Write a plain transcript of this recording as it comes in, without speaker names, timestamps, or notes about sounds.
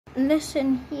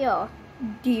Listen here,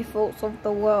 defaults of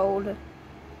the world.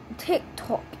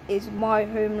 TikTok is my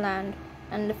homeland,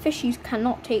 and the fishies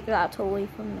cannot take that away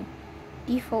from me.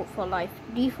 Default for life.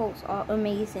 Defaults are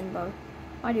amazing, bro.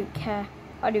 I don't care.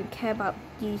 I don't care about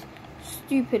these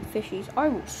stupid fishies. I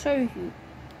will show you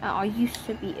that I used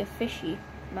to be a fishy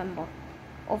member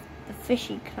of the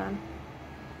fishy clan.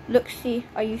 Look, see,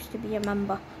 I used to be a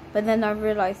member, but then I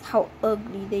realized how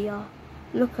ugly they are.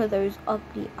 Look at those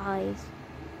ugly eyes.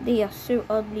 They are so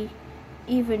ugly.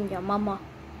 Even your mama.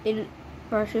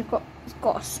 Bro, she's got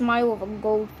a smile of a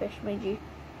goldfish, Meiji.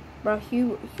 Bro,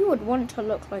 you would want to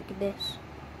look like this.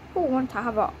 You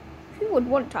would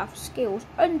want to have scales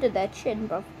under their chin,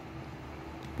 bro.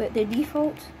 But the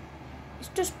default is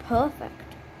just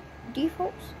perfect.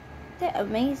 Defaults, they're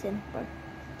amazing, bro.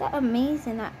 They're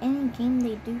amazing at any game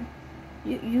they do.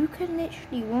 You can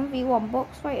literally 1v1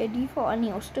 box fight a default and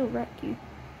he'll still wreck you.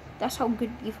 That's how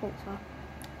good defaults are.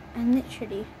 And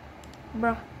literally,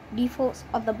 bro, defaults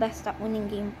are the best at winning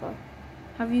games, bro.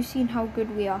 Have you seen how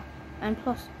good we are? And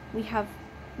plus, we have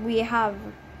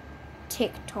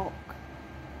TikTok.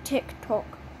 TikTok.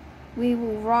 We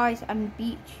will rise and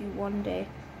beat you one day.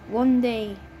 One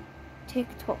day,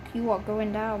 TikTok, you are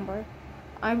going down, bro.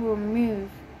 I will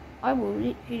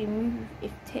literally move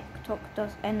if TikTok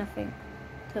does anything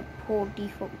to poor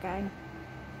default gang.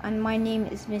 And my name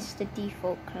is Mr.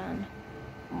 Default Clan.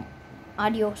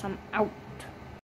 Adios, I'm out.